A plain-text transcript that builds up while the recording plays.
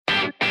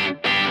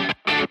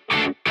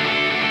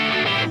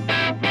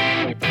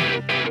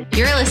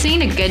You're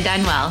listening to Good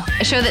Done Well,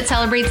 a show that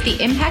celebrates the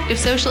impact of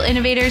social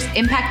innovators,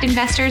 impact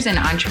investors, and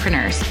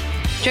entrepreneurs.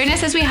 Join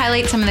us as we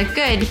highlight some of the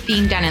good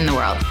being done in the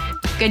world.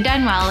 Good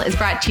Done Well is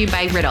brought to you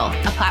by Riddle,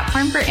 a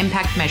platform for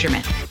impact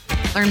measurement.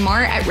 Learn more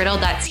at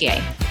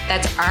riddle.ca.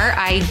 That's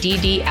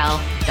RIDDL.ca.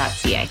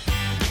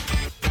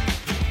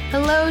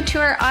 Hello to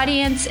our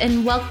audience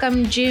and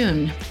welcome,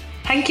 June.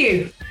 Thank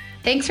you.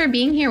 Thanks for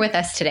being here with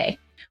us today.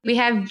 We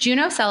have June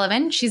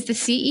O'Sullivan. She's the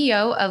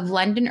CEO of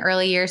London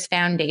Early Years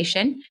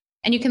Foundation.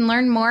 And you can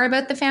learn more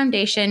about the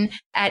foundation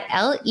at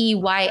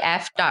leyf.org.uk.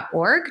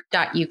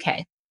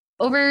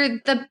 Over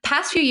the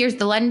past few years,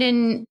 the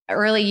London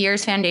Early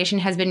Years Foundation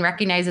has been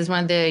recognized as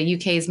one of the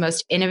UK's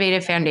most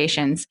innovative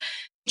foundations.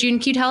 June,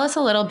 can you tell us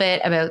a little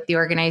bit about the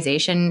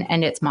organization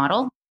and its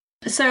model?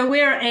 So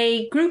we're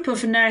a group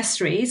of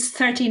nurseries,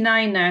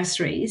 39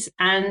 nurseries,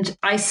 and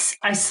I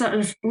sort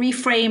of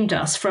reframed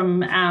us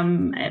from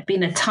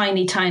being a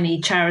tiny,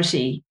 tiny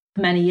charity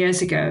many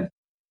years ago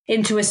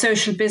into a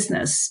social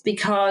business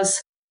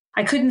because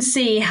I couldn't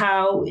see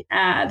how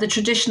the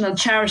traditional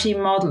charity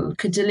model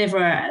could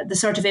deliver the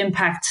sort of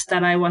impact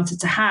that I wanted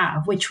to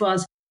have, which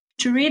was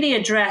to really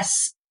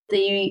address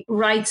the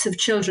rights of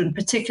children,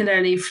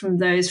 particularly from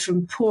those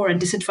from poor and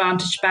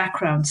disadvantaged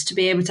backgrounds, to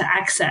be able to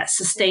access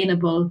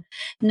sustainable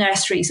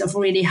nurseries of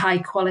really high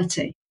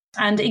quality.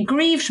 And it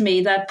grieved me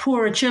that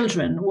poorer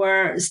children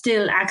were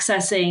still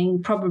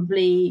accessing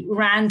probably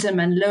random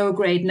and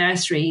low-grade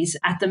nurseries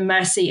at the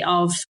mercy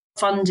of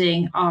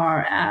funding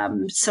or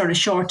sort of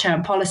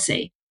short-term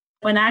policy,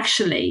 when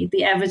actually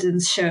the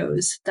evidence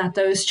shows that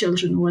those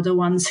children were the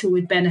ones who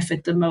would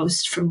benefit the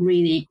most from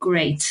really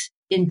great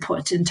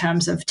input in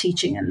terms of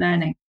teaching and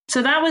learning.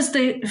 So that was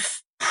the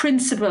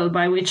principle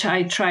by which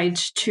I tried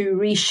to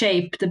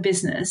reshape the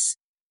business.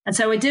 And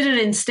so I did it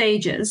in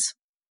stages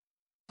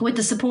with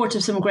the support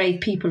of some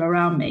great people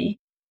around me.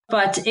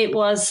 But it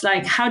was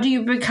like, how do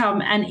you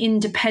become an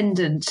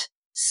independent,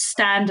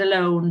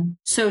 standalone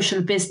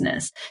social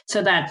business?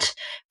 So that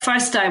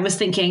first I was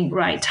thinking,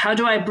 right, how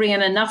do I bring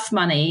in enough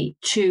money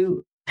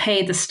to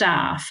pay the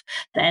staff?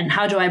 Then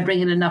how do I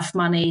bring in enough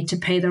money to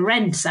pay the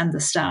rents and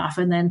the staff?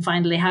 And then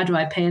finally, how do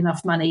I pay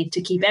enough money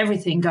to keep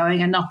everything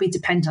going and not be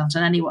dependent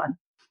on anyone?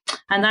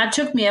 And that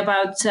took me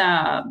about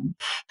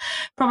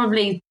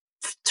probably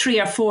 3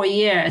 or 4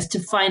 years to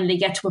finally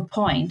get to a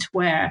point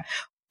where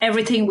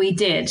everything we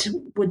did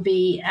would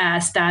be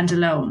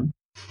standalone.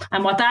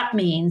 And what that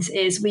means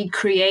is we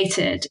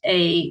created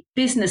a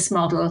business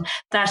model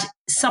that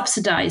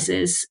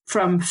subsidizes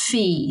from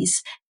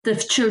fees the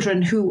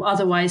children who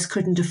otherwise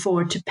couldn't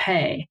afford to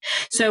pay.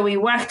 So we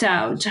worked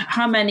out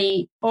how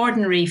many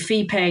ordinary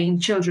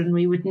fee-paying children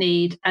we would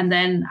need, and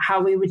then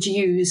how we would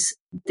use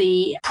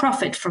the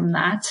profit from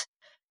that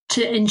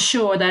to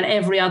ensure that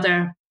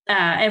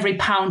every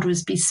pound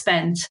was be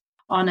spent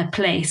on a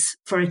place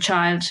for a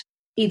child,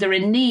 either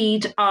in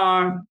need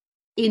or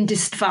in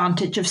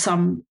disadvantage of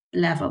some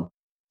level.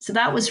 So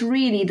that was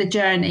really the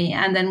journey.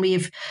 And then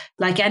we've,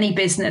 like any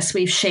business,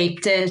 we've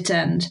shaped it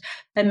and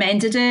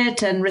amended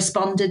it and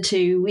responded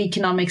to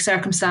economic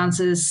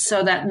circumstances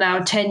so that now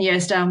 10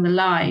 years down the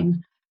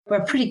line,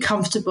 we're pretty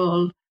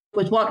comfortable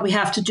with what we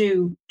have to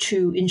do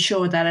to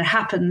ensure that it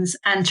happens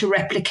and to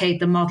replicate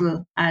the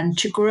model and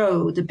to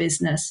grow the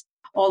business.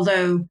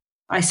 Although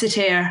I sit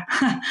here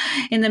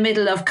in the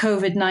middle of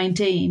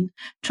COVID-19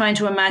 trying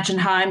to imagine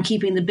how I'm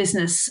keeping the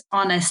business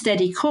on a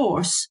steady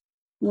course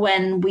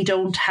when we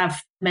don't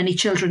have many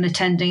children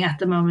attending at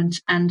the moment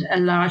and a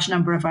large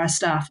number of our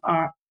staff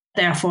are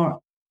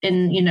therefore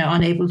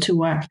unable to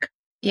work.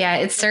 Yeah,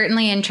 it's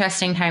certainly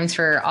interesting times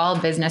for all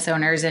business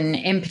owners and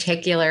in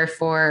particular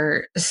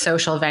for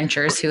social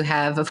ventures who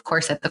have, of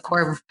course, at the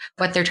core of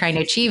what they're trying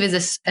to achieve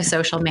is a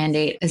social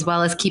mandate as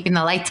well as keeping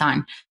the lights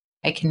on.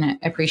 I can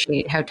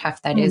appreciate how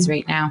tough that is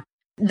right now.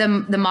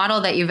 The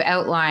model that you've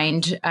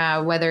outlined,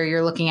 whether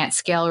you're looking at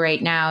scale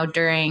right now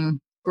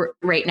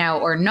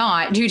or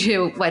not due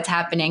to what's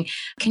happening.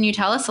 Can you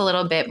tell us a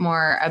little bit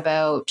more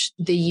about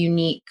the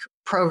unique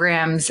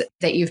programs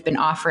that you've been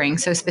offering?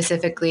 So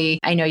specifically,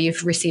 I know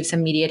you've received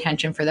some media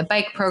attention for the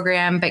bike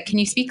program, but can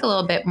you speak a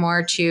little bit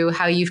more to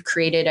how you've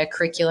created a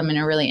curriculum in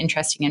a really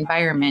interesting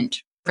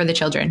environment for the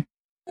children?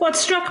 What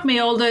struck me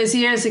all those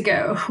years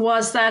ago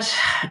was that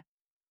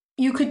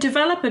you could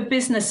develop a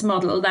business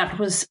model that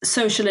was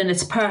social in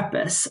its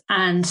purpose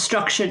and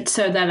structured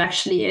so that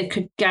actually it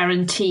could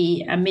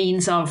guarantee a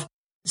means of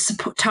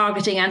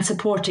targeting and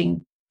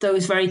supporting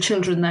those very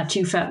children that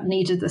you felt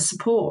needed the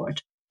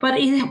support. But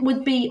it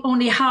would be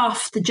only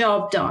half the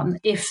job done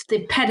if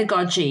the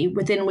pedagogy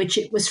within which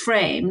it was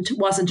framed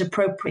wasn't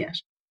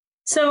appropriate.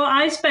 So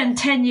I spent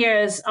 10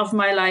 years of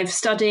my life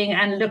studying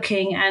and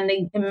looking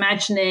and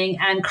imagining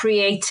and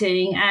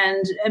creating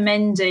and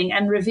amending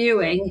and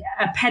reviewing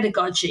a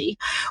pedagogy,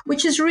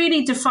 which is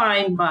really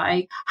defined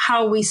by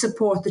how we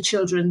support the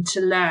children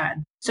to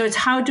learn. So it's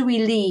how do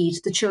we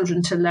lead the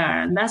children to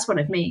learn? That's what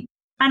it means.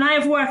 And I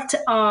have worked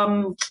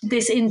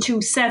this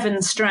into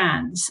 7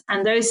 strands,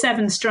 and those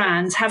 7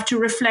 strands have to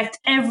reflect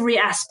every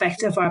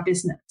aspect of our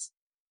business.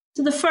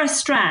 So the first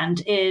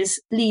strand is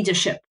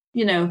leadership.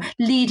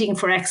 leading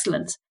for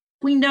excellence.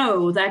 We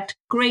know that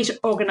great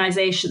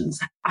organizations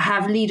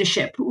have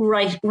leadership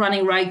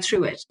running right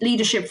through it.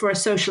 Leadership for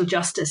social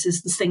justice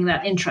is the thing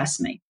that interests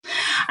me.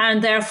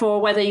 And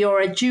therefore, whether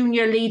you're a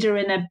junior leader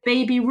in a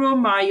baby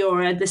room or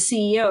you're the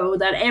CEO,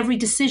 that every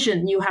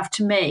decision you have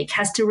to make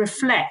has to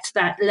reflect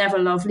that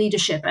level of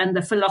leadership and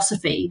the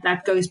philosophy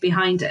that goes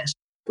behind it,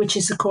 which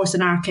is, of course,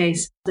 in our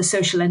case, the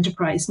social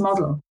enterprise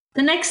model.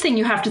 The next thing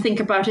you have to think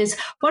about is,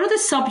 what are the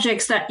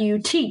subjects that you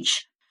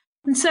teach?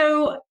 And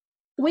so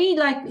we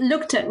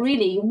looked at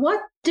really what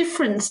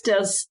difference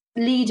does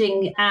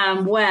leading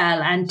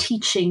well and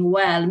teaching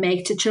well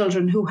make to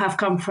children who have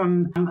come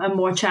from a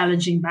more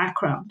challenging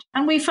background.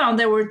 And we found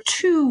there were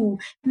two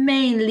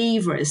main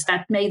levers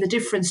that made the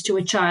difference to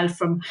a child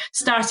from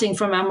starting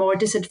from a more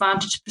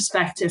disadvantaged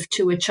perspective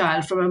to a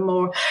child from a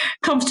more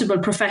comfortable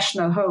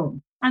professional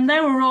home. And they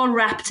were all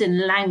wrapped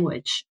in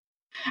language.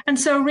 And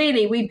so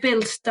really we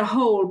built the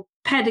whole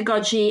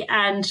pedagogy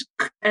and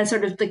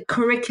sort of the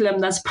curriculum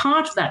that's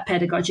part of that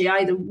pedagogy,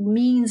 either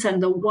means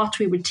and what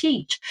we would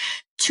teach,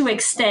 to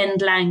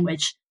extend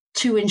language,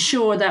 to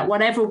ensure that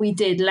whatever we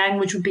did,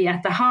 language would be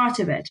at the heart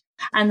of it,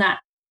 and that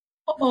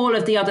all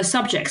of the other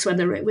subjects,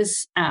 whether it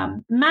was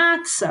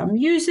maths or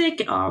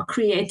music or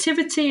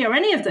creativity or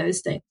any of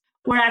those things,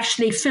 were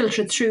actually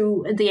filtered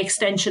through the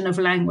extension of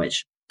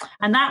language.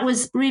 And that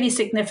was really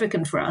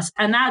significant for us.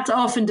 And that's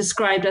often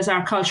described as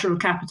our cultural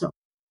capital.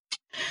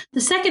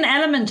 The second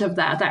element of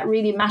that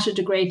really mattered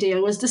a great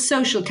deal was the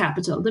social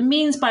capital, the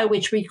means by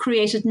which we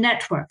created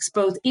networks,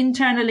 both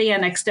internally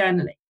and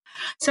externally.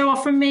 So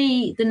for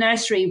me, the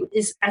nursery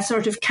is a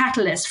sort of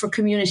catalyst for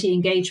community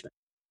engagement.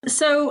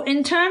 So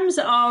in terms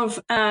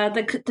of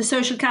the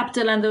social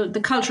capital and the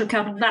cultural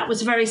capital, that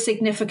was very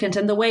significant.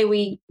 And the way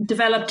we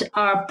developed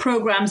our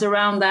programs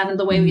around that and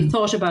the way we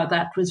thought about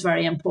that was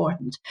very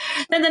important.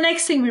 Then the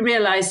next thing we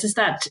realized is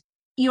that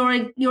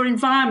your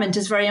environment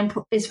is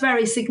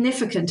very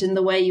significant in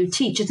the way you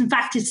teach. In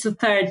fact, it's the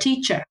third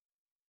teacher.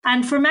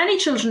 And for many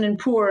children in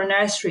poorer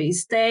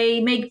nurseries,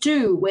 they make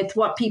do with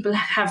what people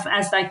have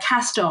as like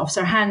cast-offs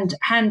or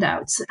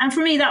handouts. And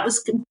for me, that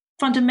was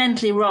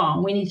fundamentally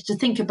wrong. We needed to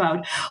think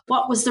about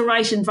what was the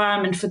right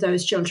environment for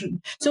those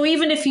children. So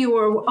even if you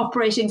were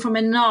operating from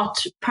a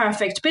not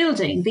perfect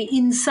building, the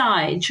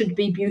inside should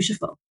be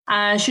beautiful.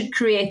 Should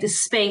create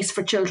this space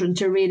for children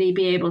to really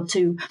be able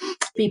to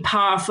be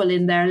powerful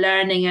in their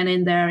learning and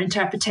in their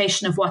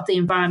interpretation of what the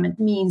environment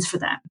means for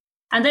them.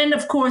 And then,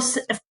 of course,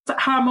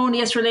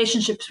 harmonious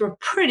relationships were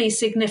pretty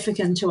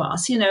significant to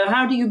us.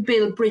 How do you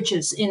build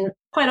bridges in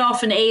quite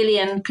often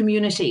alien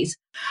communities,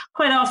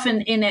 quite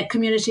often in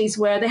communities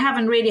where they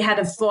haven't really had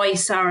a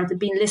voice or they've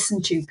been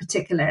listened to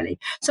particularly?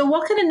 So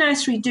what can a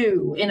nursery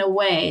do in a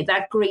way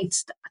that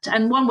greets that?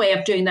 And one way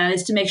of doing that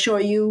is to make sure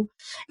you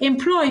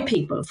employ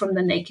people from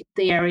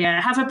the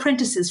area, have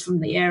apprentices from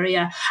the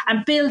area,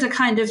 and build a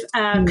kind of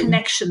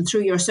connection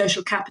through your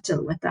social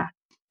capital with that.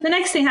 The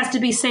next thing has to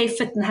be safe,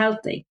 fit, and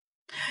healthy.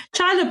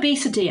 Child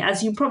obesity,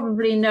 as you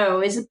probably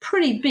know, is a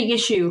pretty big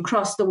issue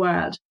across the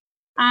world.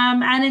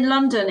 And in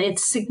London,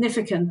 it's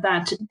significant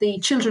that the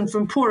children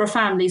from poorer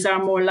families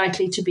are more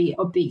likely to be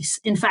obese.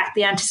 In fact,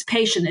 the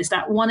anticipation is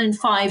that 1 in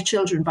 5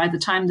 children, by the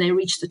time they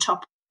reach the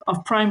top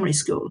of primary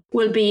school,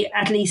 will be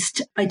at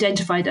least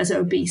identified as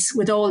obese,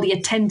 with all the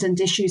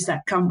attendant issues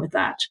that come with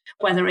that,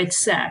 whether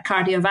it's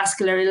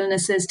cardiovascular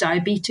illnesses,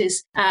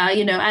 diabetes,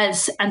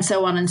 and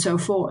so on and so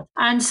forth.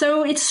 And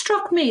so it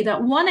struck me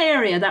that one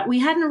area that we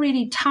hadn't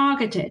really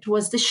targeted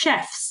was the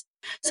chefs.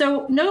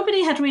 So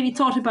nobody had really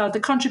thought about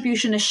the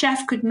contribution a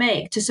chef could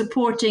make to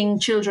supporting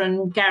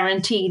children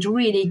guaranteed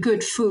really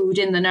good food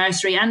in the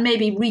nursery and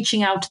maybe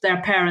reaching out to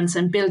their parents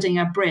and building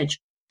a bridge.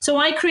 So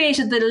I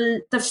created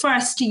the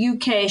first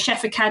UK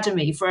Chef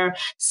Academy for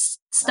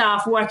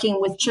staff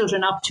working with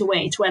children up to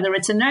 8, whether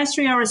it's a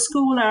nursery or a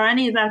school or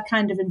any of that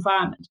kind of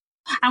environment.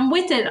 And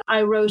with it,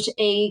 I wrote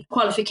a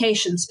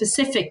qualification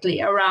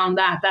specifically around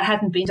that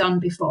hadn't been done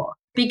before.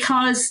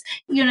 Because,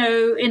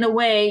 in a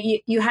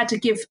way, you had to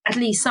give at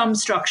least some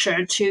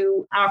structure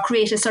to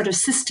create a sort of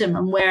system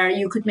and where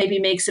you could maybe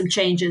make some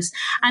changes.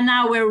 And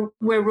now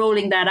we're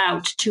rolling that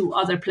out to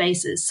other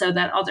places so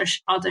that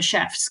other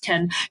chefs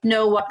can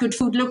know what good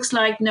food looks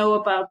like, know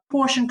about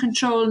portion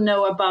control,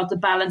 know about the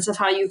balance of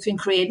how you can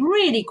create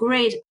really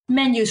great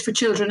menus for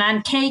children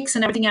and cakes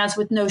and everything else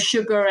with no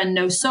sugar and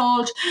no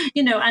salt,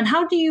 and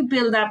how do you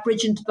build that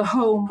bridge into the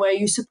home where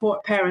you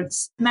support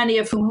parents, many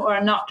of whom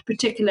are not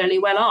particularly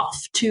well off,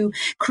 to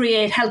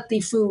create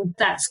healthy food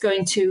that's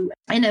going to,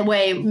 in a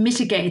way,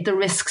 mitigate the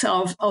risks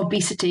of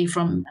obesity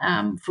from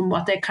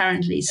what they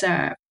currently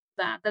serve.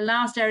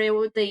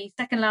 The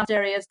second last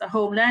area is the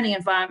home learning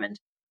environment.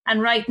 And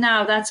right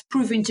now, that's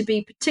proving to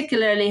be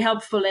particularly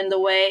helpful in the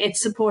way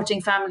it's supporting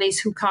families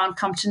who can't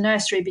come to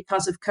nursery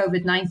because of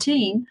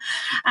COVID-19.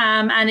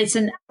 And it's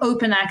an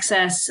open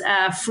access,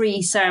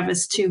 free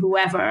service to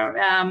whoever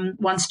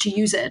wants to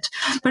use it.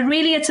 But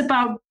really, it's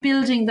about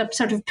building the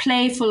sort of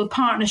playful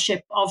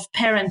partnership of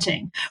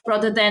parenting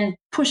rather than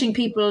pushing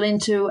people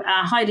into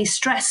a highly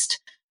stressed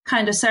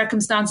kind of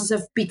circumstances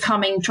of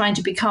trying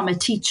to become a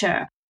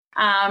teacher.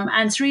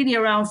 And it's really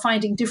around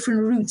finding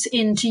different routes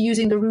into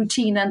using the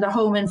routine and the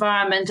home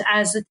environment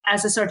as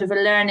a sort of a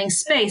learning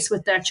space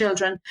with their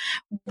children,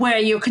 where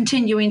you're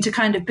continuing to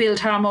kind of build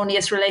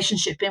harmonious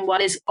relationship in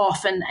what is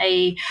often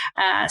a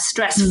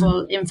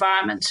stressful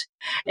environment.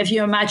 If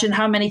you imagine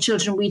how many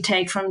children we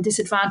take from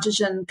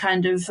disadvantaged and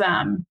kind of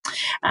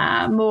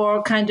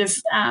more kind of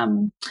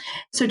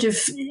sort of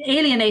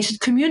alienated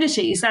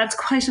communities, that's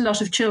quite a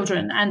lot of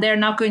children, and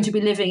they're not going to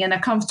be living in a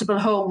comfortable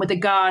home with a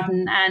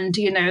garden and,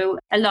 you know,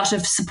 a lot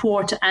of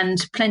support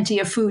and plenty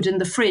of food in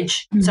the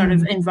fridge sort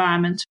of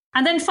environment.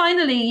 And then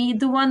finally,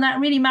 the one that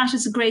really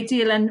matters a great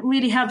deal and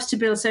really helps to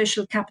build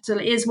social capital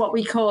is what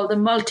we call the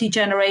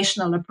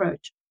multi-generational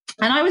approach.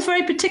 And I was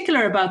very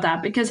particular about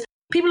that because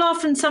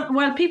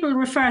people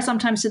refer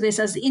sometimes to this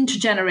as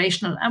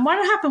intergenerational. And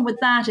what happened with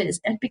that is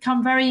it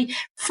become very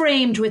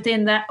framed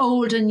within the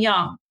old and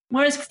young.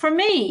 Whereas for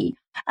me,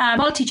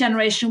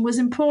 multi-generation was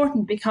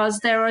important because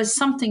there is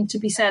something to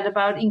be said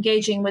about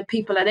engaging with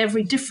people at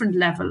every different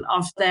level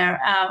of their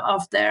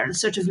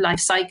sort of life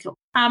cycle.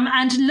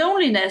 And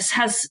loneliness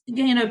has,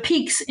 you know,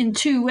 peaks in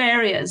two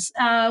areas.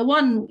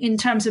 One in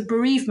terms of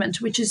bereavement,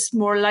 which is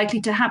more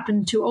likely to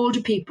happen to older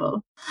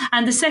people.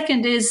 And the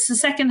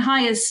second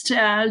highest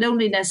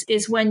loneliness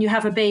is when you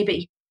have a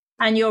baby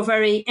and you're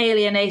very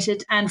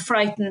alienated and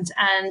frightened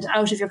and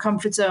out of your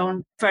comfort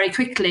zone very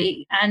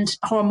quickly and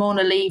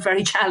hormonally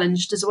very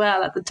challenged as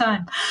well at the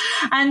time.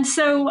 And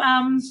so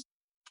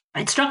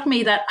it struck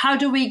me that how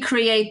do we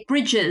create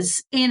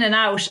bridges in and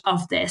out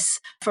of this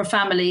for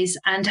families,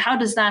 and how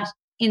does that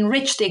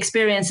enrich the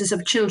experiences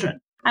of children?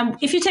 And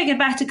if you take it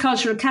back to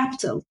cultural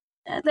capital,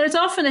 there's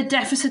often a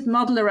deficit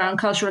model around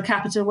cultural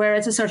capital where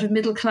it's a sort of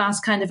middle class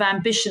kind of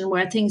ambition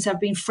where things have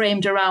been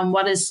framed around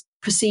what is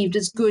perceived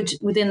as good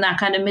within that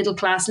kind of middle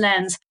class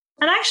lens.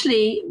 And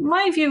actually,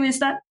 my view is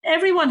that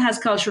everyone has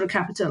cultural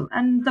capital,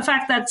 and the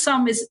fact that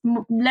some is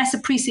less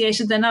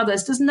appreciated than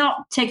others does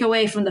not take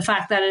away from the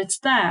fact that it's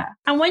there.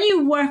 And when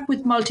you work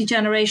with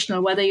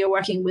multi-generational, whether you're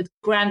working with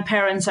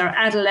grandparents or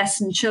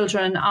adolescent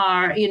children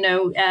or, you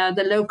know,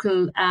 the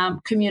local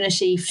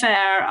community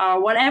fair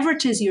or whatever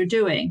it is you're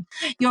doing,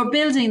 you're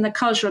building the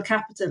cultural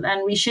capital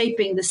and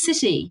reshaping the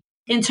city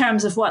in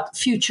terms of what the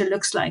future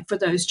looks like for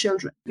those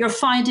children. You're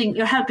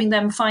helping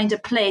them find a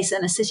place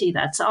in a city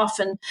that's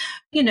often,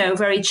 you know,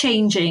 very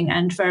changing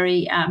and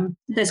very,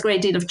 there's a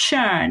great deal of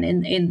churn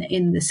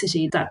in the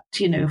city that,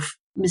 you know,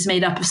 is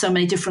made up of so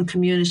many different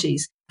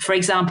communities. For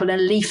example,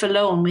 in Leith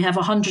alone, we have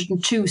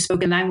 102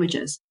 spoken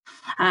languages,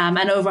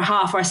 and over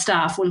half our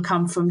staff will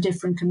come from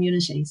different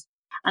communities.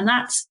 And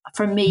that's,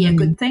 for me, a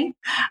good thing.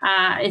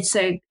 It's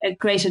a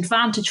great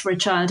advantage for a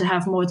child to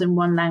have more than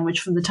one language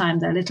from the time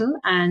they're little.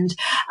 And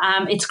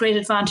it's a great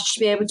advantage to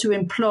be able to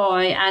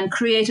employ and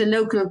create a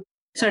local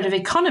sort of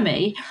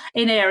economy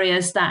in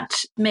areas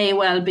that may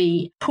well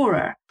be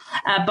poorer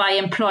by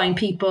employing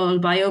people,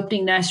 by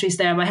opening nurseries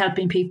there, by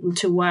helping people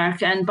to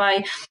work, and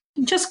by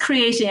just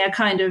creating a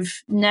kind of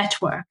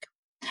network.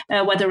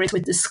 Whether it's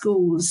with the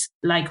schools,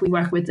 like we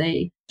work with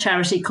a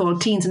charity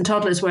called Teens and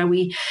Toddlers, where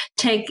we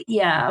take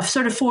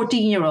sort of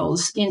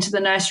 14-year-olds into the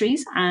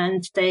nurseries,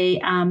 and they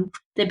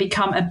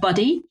become a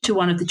buddy to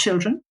one of the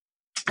children.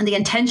 And the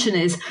intention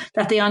is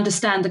that they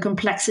understand the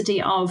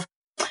complexity of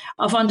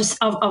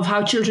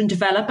how children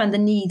develop and the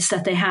needs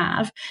that they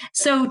have.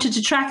 So to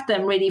detract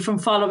them really from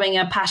following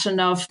a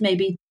pattern of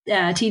maybe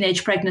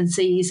teenage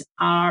pregnancies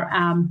or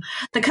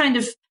the kind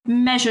of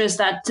measures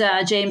that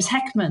James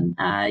Heckman,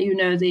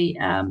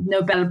 the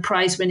Nobel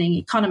Prize winning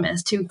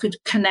economist, who could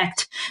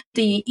connect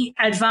the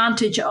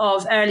advantage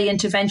of early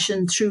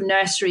intervention through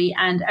nursery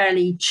and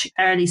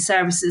early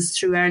services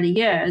through early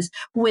years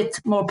with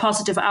more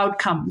positive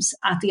outcomes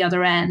at the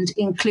other end,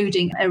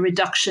 including a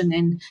reduction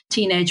in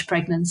teenage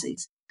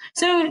pregnancies.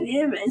 So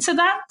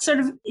that sort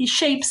of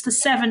shapes the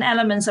 7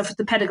 elements of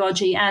the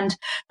pedagogy, and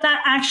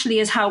that actually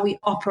is how we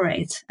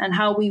operate and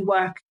how we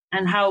work,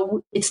 and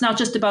how it's not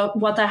just about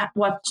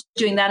what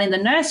doing that in the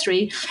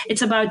nursery.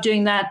 It's about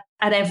doing that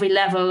at every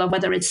level, of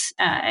whether it's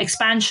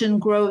expansion,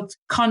 growth,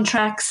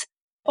 contracts.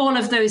 All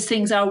of those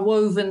things are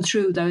woven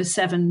through those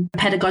 7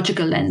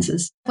 pedagogical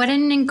lenses. What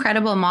an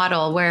incredible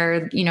model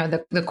where, you know,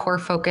 the core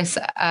focus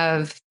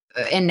of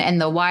and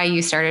the why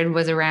you started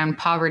was around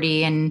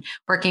poverty and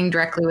working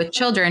directly with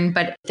children,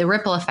 but the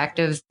ripple effect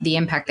of the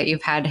impact that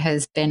you've had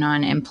has been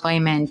on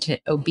employment,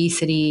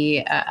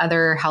 obesity,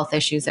 other health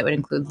issues that would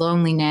include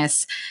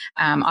loneliness,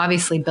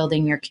 obviously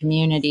building your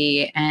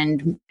community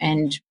and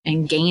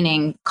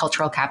gaining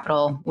cultural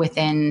capital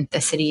within the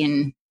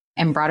city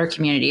and broader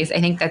communities.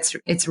 I think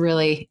it's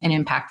really an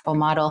impactful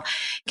model.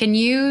 Can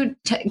you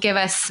give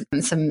us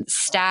some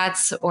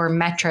stats or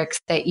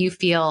metrics that you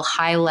feel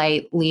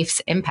highlight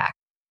Leith's impact?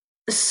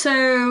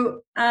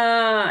 So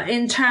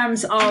in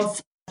terms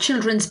of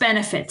children's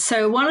benefits.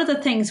 So one of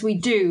the things we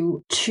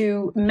do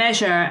to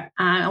measure,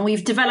 and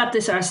we've developed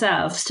this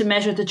ourselves, to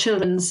measure the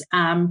children's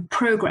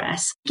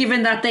progress,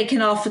 given that they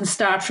can often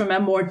start from a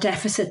more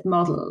deficit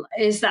model,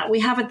 is that we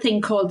have a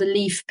thing called the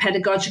LEAF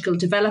Pedagogical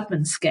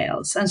Development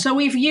Scales. And so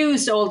we've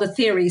used all the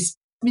theories,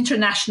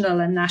 international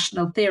and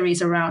national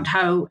theories around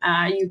how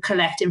you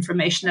collect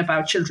information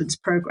about children's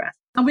progress.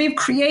 And we've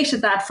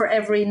created that for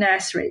every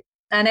nursery.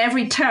 And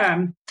every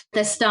term,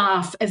 the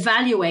staff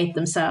evaluate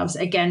themselves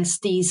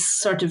against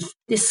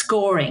this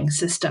scoring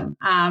system,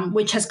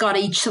 which has got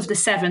each of the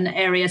 7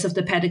 areas of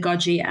the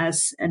pedagogy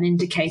as an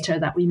indicator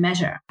that we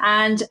measure.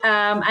 And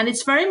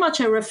it's very much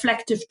a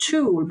reflective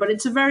tool, but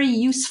it's a very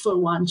useful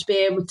one to be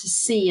able to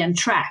see and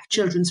track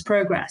children's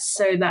progress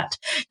so that,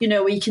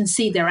 we can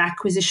see their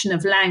acquisition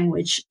of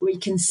language. We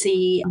can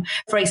see,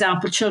 for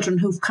example, children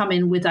who've come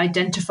in with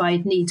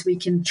identified needs. We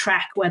can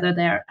track whether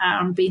they're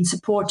being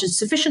supported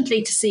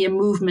sufficiently to see a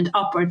movement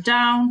up or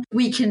down.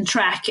 We can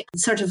track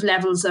sort of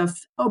levels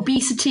of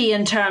obesity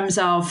in terms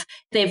of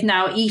they've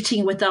now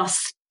eating with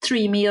us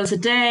 3 meals a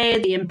day,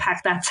 the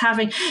impact that's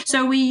having.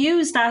 So we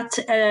use that,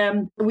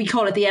 we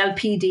call it the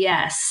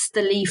LPDS,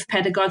 the LEAF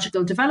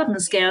Pedagogical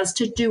Development Scales,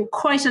 to do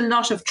quite a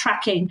lot of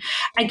tracking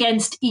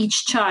against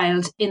each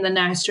child in the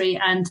nursery.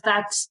 And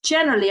that's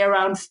generally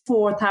around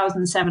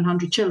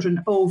 4,700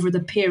 children over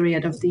the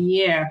period of the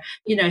year,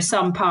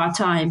 some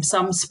part-time,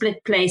 some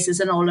split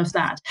places and all of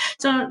that.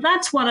 So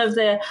that's one of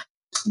the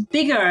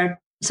bigger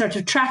sort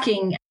of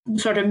tracking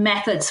sort of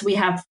methods we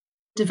have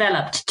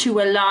developed to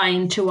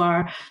align to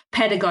our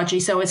pedagogy.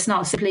 So it's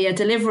not simply a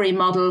delivery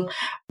model.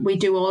 We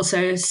do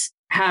also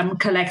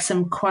collect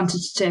some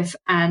quantitative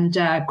and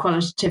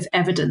qualitative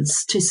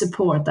evidence to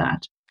support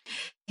that.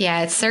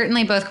 Yeah, it's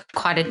certainly both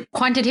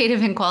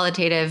quantitative and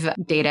qualitative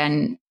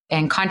data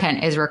and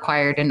content is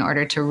required in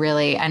order to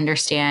really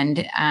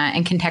understand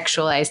and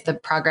contextualize the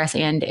progress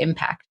and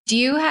impact. Do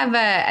you have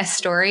a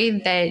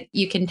story that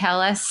you can tell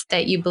us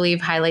that you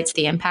believe highlights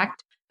the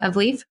impact of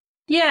LEAF?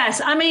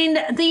 Yes, I mean,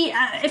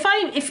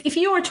 if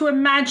you were to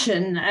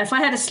imagine, if I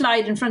had a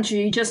slide in front of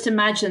you, just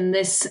imagine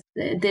this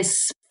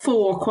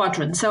 4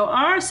 quadrants. So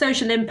our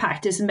social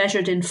impact is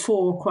measured in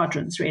 4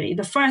 quadrants, really.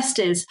 The first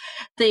is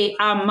the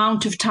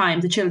amount of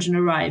time the children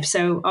arrive.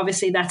 So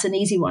obviously that's an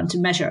easy one to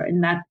measure in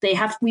that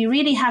we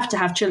really have to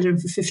have children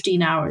for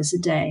 15 hours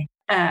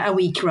a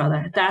week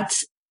rather.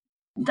 That's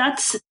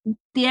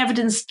the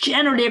evidence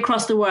generally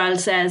across the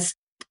world says.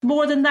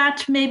 More than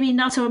that, maybe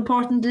not so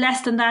important.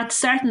 Less than that,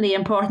 certainly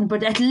important,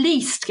 but at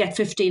least get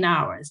 15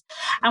 hours.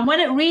 And when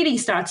it really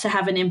starts to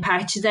have an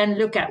impact, you then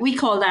look at, we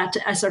call that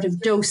a sort of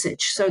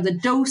dosage. So the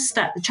dose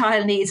that the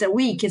child needs a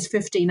week is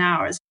 15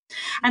 hours.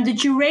 And the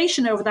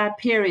duration over that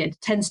period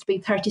tends to be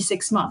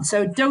 36 months.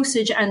 So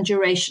dosage and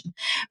duration.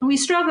 And we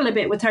struggle a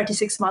bit with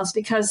 36 months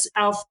because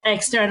of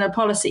external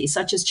policies,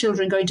 such as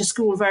children going to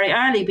school very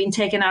early, being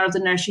taken out of the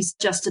nurseries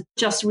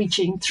just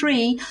reaching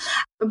 3,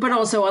 but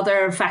also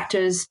other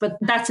factors. But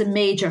that's a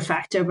major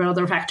factor. But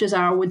other factors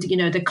are with,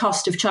 the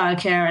cost of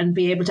childcare and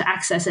be able to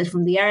access it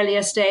from the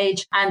earlier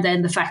stage. And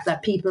then the fact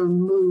that people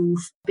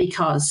move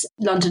because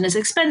London is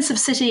an expensive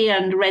city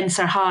and rents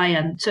are high.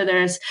 And so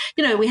there's,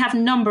 we have a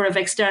number of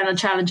external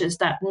challenges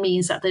that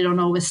means that they don't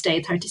always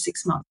stay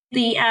 36 months.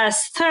 The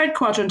third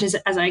quadrant is,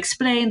 as I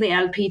explained, the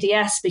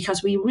LPDS,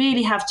 because we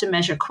really have to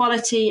measure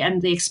quality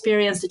and the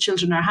experience the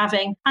children are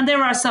having. And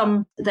there are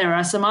some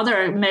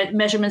other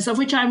measurements of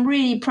which I'm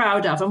really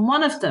proud of. And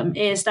one of them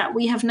is that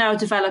we have now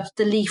developed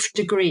the LEAF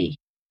degree.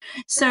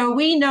 So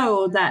we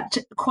know that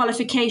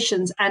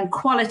qualifications and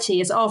quality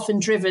is often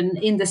driven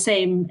on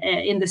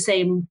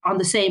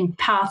the same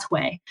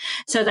pathway.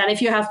 So that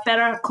if you have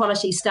better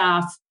quality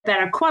staff,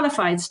 better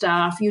qualified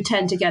staff, you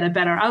tend to get a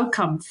better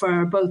outcome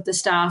for both the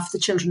staff, the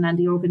children, and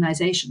the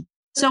organisation.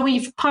 So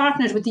we've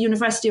partnered with the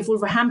University of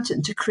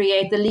Wolverhampton to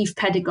create the LEAF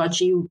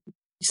pedagogy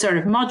sort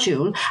of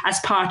module as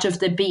part of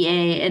the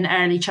BA in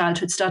Early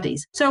Childhood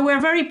Studies. So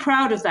we're very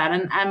proud of that.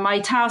 And my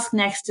task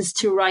next is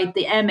to write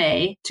the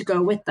MA to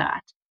go with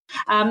that.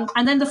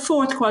 And then the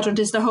fourth quadrant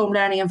is the home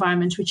learning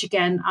environment, which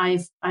again,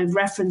 I've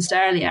referenced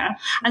earlier.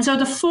 And so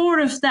the 4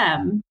 of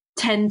them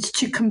tend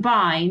to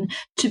combine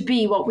to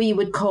be what we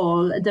would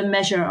call the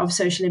measure of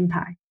social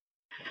impact.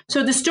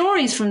 So the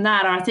stories from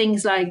that are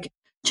things like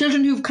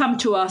children who've come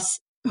to us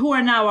who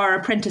are now our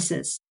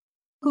apprentices,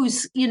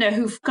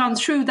 who've gone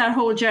through that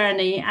whole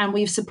journey and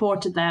we've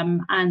supported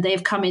them and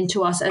they've come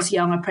into us as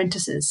young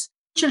apprentices.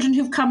 Children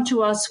who've come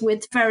to us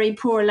with very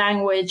poor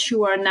language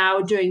who are now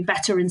doing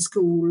better in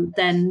school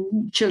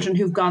than children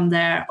who've gone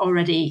there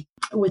already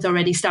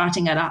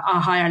starting at a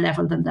higher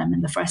level than them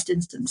in the first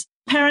instance.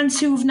 Parents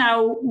who've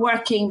now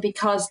working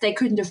because they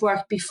couldn't have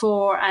worked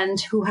before and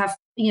who have,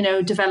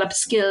 developed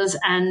skills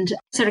and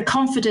sort of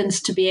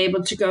confidence to be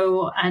able to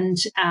go and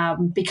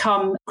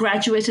become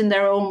graduate in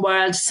their own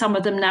world. Some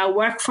of them now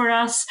work for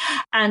us.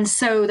 And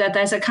so that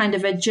there's a kind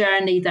of a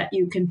journey that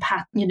you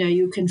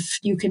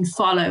can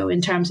follow in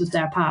terms of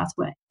their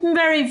pathway.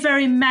 very,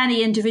 very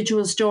many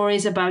individual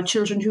stories about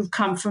children who've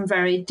come from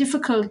very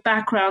difficult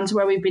backgrounds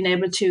where we've been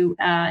able to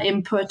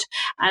input,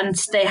 and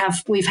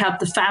we've helped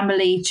the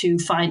family to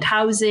find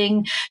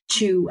housing,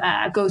 to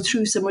go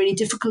through some really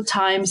difficult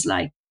times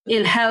like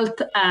ill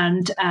health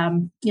and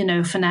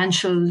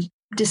financial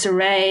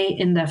disarray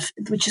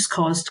which has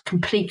caused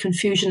complete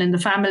confusion in the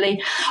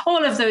family.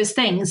 All of those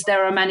things,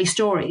 there are many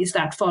stories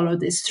that follow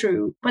this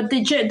through. But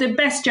the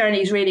best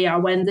journeys really are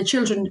when the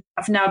children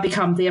have now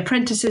become the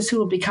apprentices, who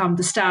will become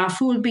the staff,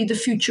 who will be the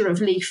future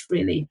of LEAF,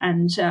 really,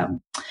 and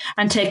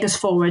take us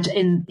forward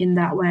in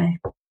that way.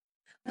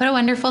 What a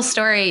wonderful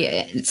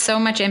story. So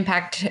much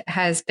impact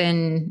has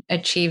been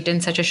achieved in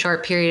such a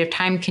short period of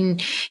time. Can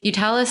you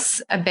tell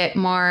us a bit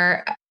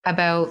more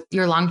about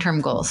your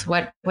long-term goals?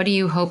 What do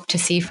you hope to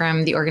see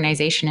from the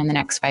organization in the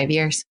next 5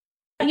 years?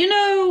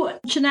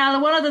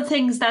 Janelle, one of the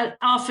things that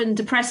often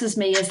depresses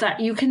me is that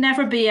you can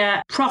never be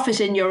a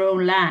prophet in your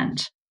own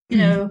land.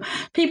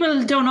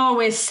 People don't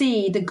always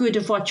see the good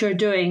of what you're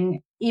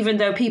doing, even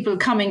though people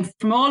coming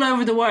from all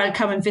over the world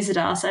come and visit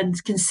us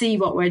and can see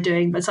what we're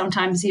doing. But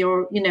sometimes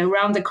you're,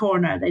 round the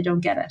corner, they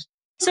don't get it.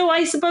 So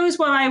I suppose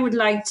what I would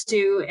like to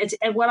do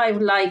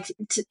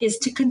is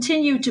to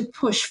continue to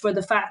push for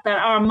the fact that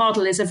our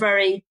model is a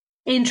very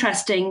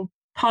interesting,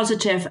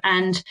 positive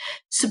and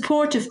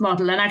supportive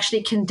model, and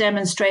actually can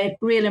demonstrate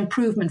real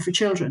improvement for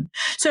children.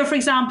 So, for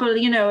example,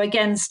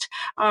 against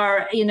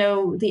our,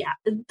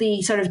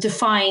 the sort of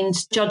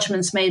defined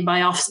judgments made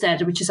by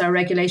Ofsted, which is our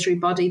regulatory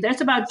body,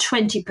 there's about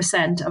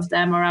 20% of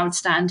them are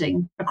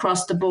outstanding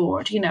across the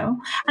board,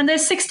 and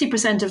there's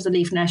 60% of the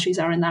LEAF nurseries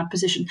are in that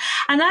position.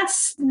 And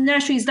that's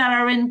nurseries that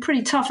are in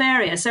pretty tough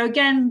areas. So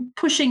again,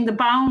 pushing the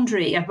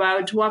boundary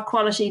about what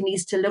quality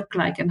needs to look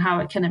like and how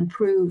it can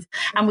improve.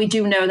 And we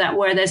do know that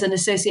where there's an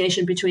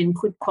association between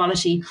good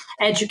quality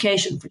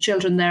education for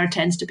children, there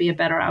tends to be a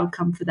better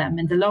outcome for them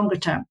in the longer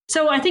term.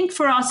 So I think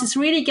for us, it's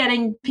really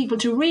getting people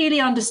to really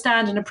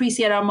understand and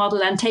appreciate our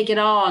model and take it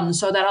on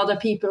so that other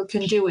people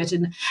can do it.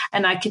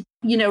 And I could,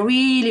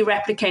 really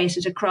replicate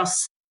it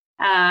across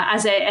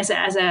as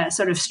a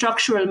sort of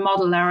structural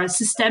model or a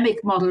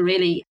systemic model,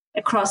 really,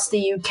 across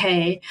the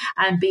UK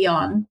and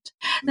beyond.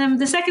 Then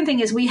the second thing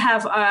is we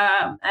have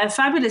a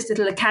fabulous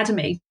little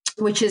academy,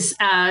 which is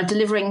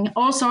delivering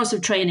all sorts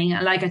of training,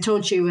 like I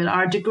told you,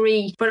 our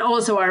degree, but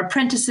also our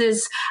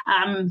apprentices.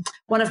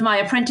 One of my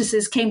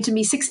apprentices came to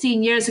me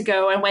 16 years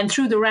ago and went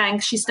through the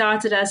ranks. She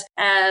started as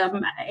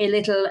a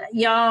little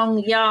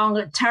young,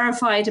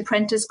 terrified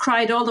apprentice,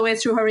 cried all the way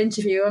through her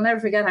interview. I'll never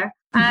forget her.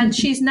 And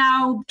she's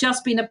now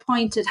just been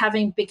appointed,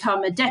 having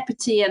become a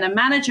deputy and a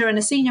manager and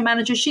a senior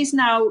manager. She's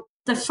now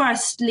the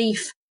first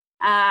LEAF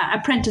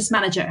apprentice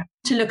manager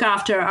to look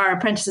after our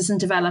apprentices and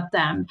develop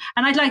them.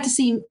 And I'd like to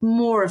see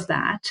more of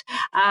that.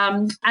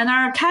 And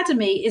our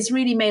academy is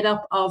really made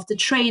up of the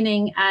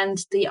training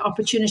and the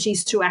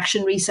opportunities through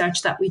action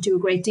research that we do a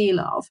great deal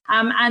of.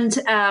 And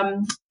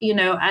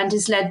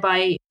is led by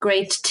a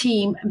great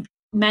team,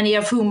 many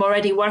of whom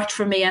already worked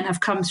for me and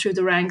have come through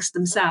the ranks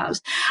themselves.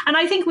 And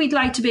I think we'd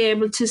like to be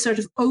able to sort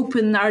of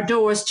open our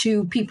doors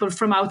to people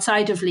from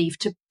outside of LEAF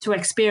to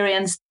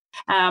experience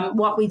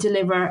what we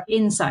deliver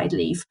inside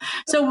LEAF.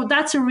 So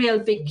that's a real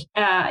big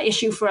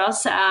issue for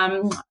us. It's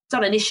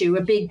not an issue,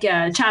 a big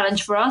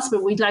challenge for us,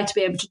 but we'd like to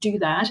be able to do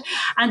that.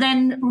 And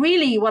then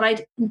really what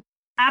I'd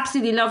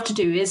absolutely love to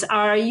do is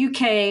our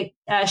UK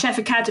Chef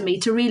Academy,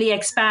 to really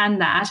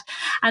expand that,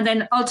 and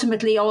then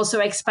ultimately also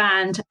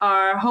expand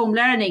our home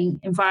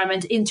learning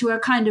environment into a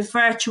kind of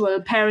virtual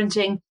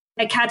parenting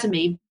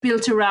academy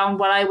built around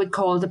what I would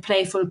call the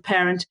playful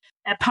parent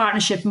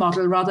partnership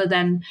model, rather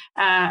than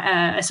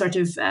a sort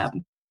of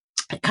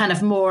kind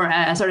of more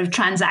sort of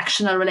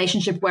transactional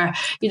relationship where,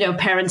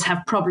 parents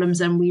have problems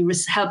and we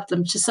help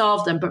them to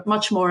solve them, but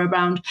much more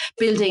around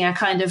building a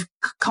kind of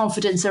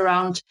confidence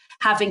around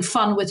having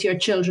fun with your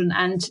children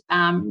and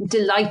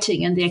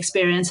delighting in the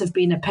experience of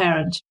being a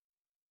parent.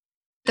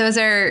 Those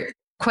are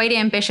quite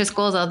ambitious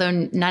goals, although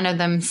none of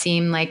them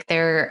seem like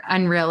they're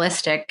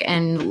unrealistic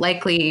and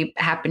likely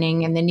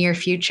happening in the near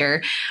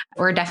future.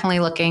 We're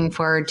definitely looking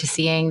forward to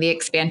seeing the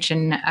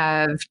expansion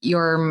of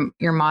your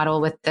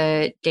model with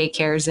the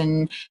daycares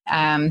and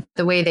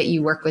the way that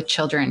you work with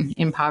children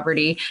in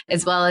poverty,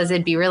 as well as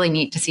it'd be really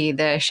neat to see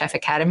the Chef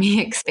Academy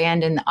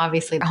expand, and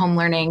obviously the home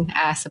learning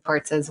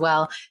supports as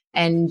well.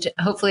 And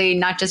hopefully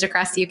not just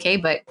across the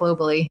UK, but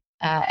globally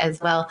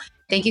as well.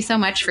 Thank you so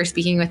much for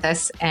speaking with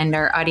us and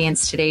our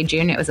audience today,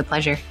 June. It was a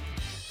pleasure.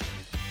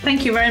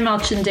 Thank you very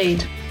much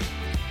indeed.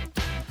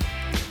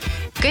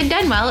 Good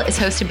Done Well is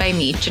hosted by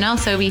me, Janelle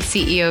Sobey,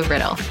 CEO of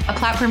Riddle, a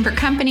platform for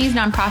companies,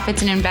 nonprofits,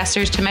 and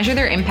investors to measure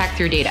their impact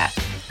through data.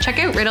 Check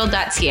out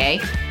riddle.ca,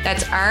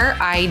 that's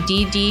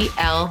RIDDL.ca,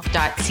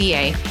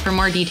 for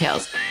more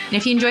details. And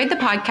if you enjoyed the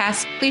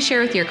podcast, please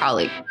share with your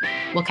colleague.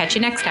 We'll catch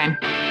you next time.